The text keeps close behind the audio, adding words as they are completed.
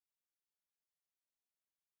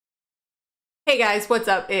Hey guys, what's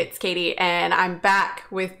up? It's Katie and I'm back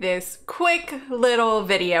with this quick little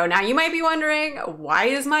video. Now you might be wondering, why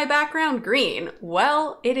is my background green?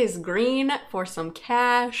 Well, it is green for some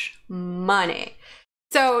cash money.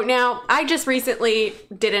 So now I just recently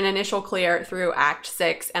did an initial clear through Act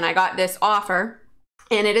 6 and I got this offer,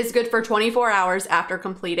 and it is good for 24 hours after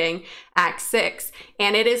completing Act 6.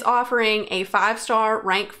 And it is offering a 5-star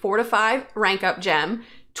rank 4 to 5 rank up gem,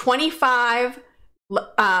 25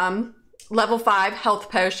 level 5 health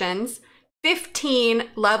potions,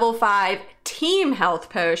 15 level 5 team health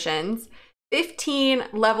potions, 15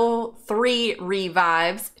 level 3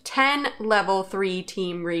 revives, 10 level 3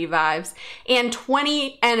 team revives, and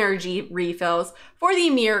 20 energy refills for the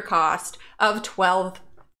mere cost of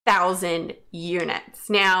 12,000 units.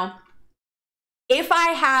 Now, if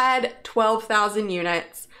I had 12,000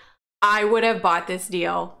 units, I would have bought this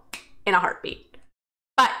deal in a heartbeat,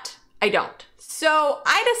 but I don't. So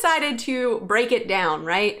I decided to break it down,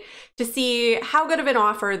 right? To see how good of an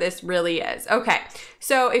offer this really is. Okay,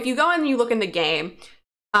 so if you go and you look in the game,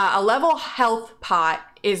 a level health pot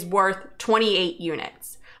is worth 28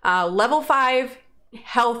 units. Level 5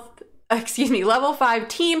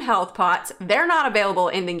 team health pots, they're not available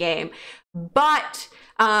in the game, but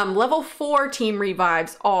level 4 team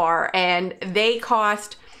revives are, and they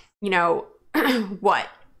cost, you know, what?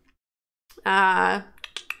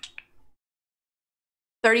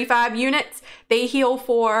 35 units. They heal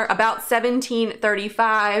for about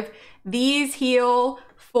 1735. These heal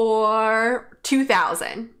for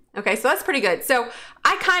 2,000. Okay, so that's pretty good. So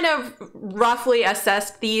I kind of roughly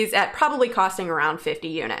assessed these at probably costing around 50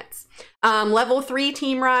 units. Level 3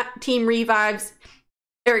 revives,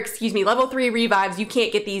 level 3 revives, you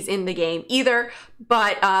can't get these in the game either,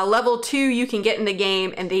 but level 2 you can get in the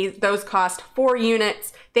game, and those cost 4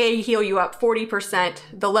 units. They heal you up 40%.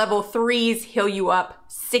 The level 3s heal you up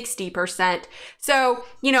 60%. So,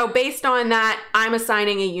 you know, based on that, I'm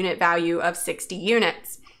assigning a unit value of 60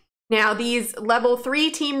 units. Now, these level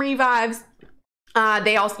 3 team revives,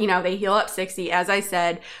 they also, you know, they heal up 60, as I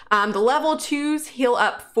said. The level 2s heal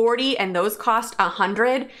up 40, and those cost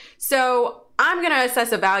 100. So I'm going to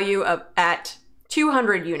assess a value at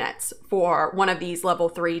 200 units for one of these level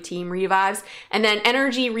 3 team revives. And then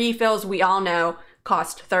energy refills, we all know,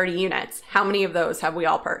 cost 30 units. How many of those have we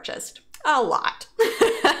all purchased? A lot.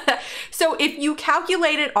 So if you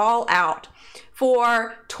calculate it all out,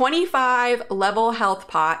 for 25 level health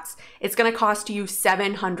pots, it's going to cost you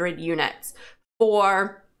 700 units.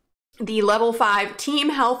 For the level 5 team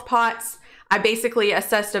health pots, I basically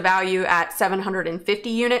assessed a value at 750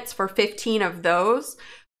 units for 15 of those.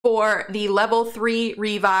 For the level 3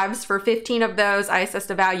 revives, for 15 of those, I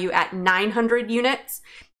assessed a value at 900 units.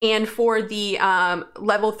 And for the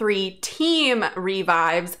level 3 team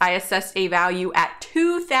revives, I assessed a value at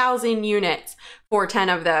 2,000 units for 10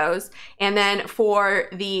 of those. And then for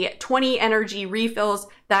the 20 energy refills,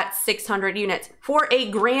 that's 600 units for a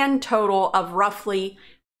grand total of roughly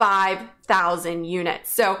 5,000 units.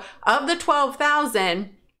 So of the 12,000,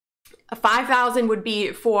 5,000 would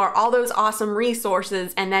be for all those awesome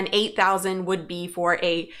resources, and then 8,000 would be for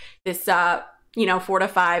this 4 to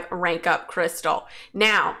 5 rank up crystal.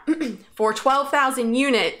 Now, for 12,000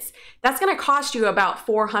 units, that's going to cost you about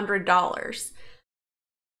 $400.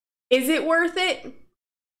 Is it worth it?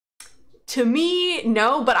 To me,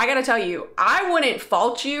 no, but I got to tell you, I wouldn't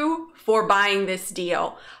fault you for buying this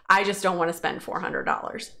deal. I just don't want to spend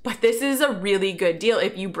 $400. But this is a really good deal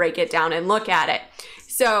if you break it down and look at it.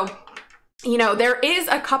 So, you know, there is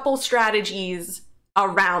a couple strategies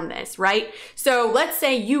around this, right? So let's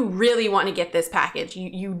say you really want to get this package,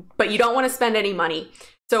 but you don't want to spend any money.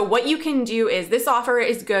 So what you can do is, this offer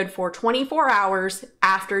is good for 24 hours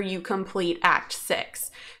after you complete Act 6.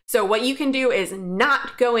 So what you can do is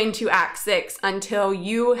not go into Act 6 until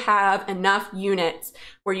you have enough units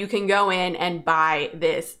where you can go in and buy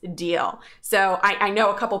this deal. So I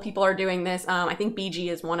know a couple people are doing this. I think BG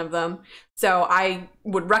is one of them. So I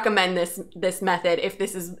would recommend this method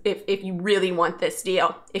if you really want this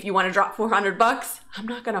deal. If you want to drop 400 bucks, I'm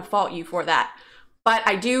not going to fault you for that. But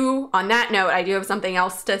on that note, I do have something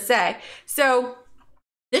else to say. So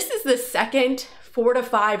this is the second 4 to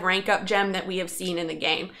 5 rank up gem that we have seen in the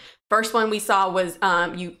game. First one we saw was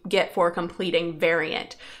you get for completing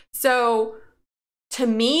variant. So to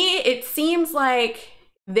me, it seems like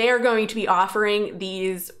they're going to be offering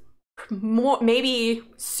these maybe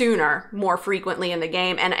sooner, more frequently in the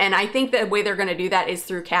game. And I think the way they're going to do that is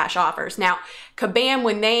through cash offers. Now, Kabam,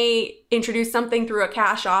 when they introduce something through a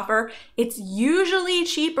cash offer, it's usually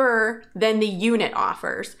cheaper than the unit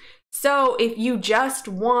offers. So if you just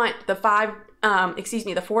want the 4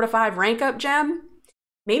 to 5 rank up gem,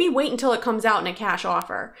 maybe wait until it comes out in a cash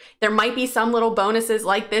offer. There might be some little bonuses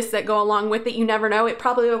like this that go along with it. You never know. It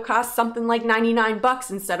probably will cost something like 99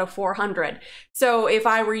 bucks instead of 400. So if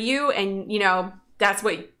I were you and, you know, that's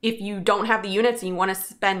what, if you don't have the units and you want to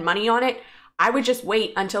spend money on it, I would just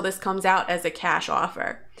wait until this comes out as a cash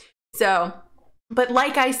offer. So, but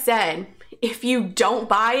like I said, if you don't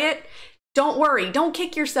buy it, don't worry. Don't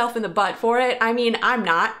kick yourself in the butt for it. I mean, I'm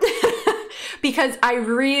not. Because I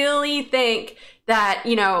really think that,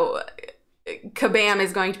 you know, Kabam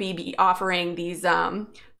is going to be offering these 4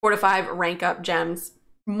 to 5 rank up gems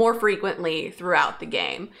more frequently throughout the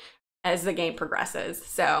game as the game progresses.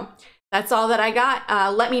 So that's all that I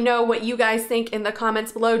got. Let me know what you guys think in the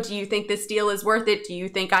comments below. Do you think this deal is worth it? Do you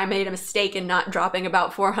think I made a mistake in not dropping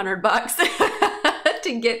about 400 bucks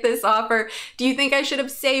to get this offer? Do you think I should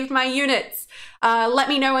have saved my units? Let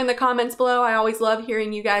me know in the comments below. I always love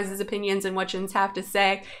hearing you guys' opinions and what you have to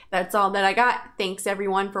say. That's all that I got. Thanks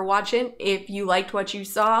everyone for watching. If you liked what you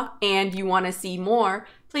saw and you want to see more,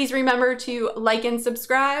 please remember to like and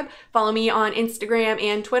subscribe. Follow me on Instagram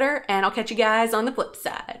and Twitter, and I'll catch you guys on the flip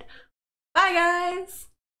side. Bye guys!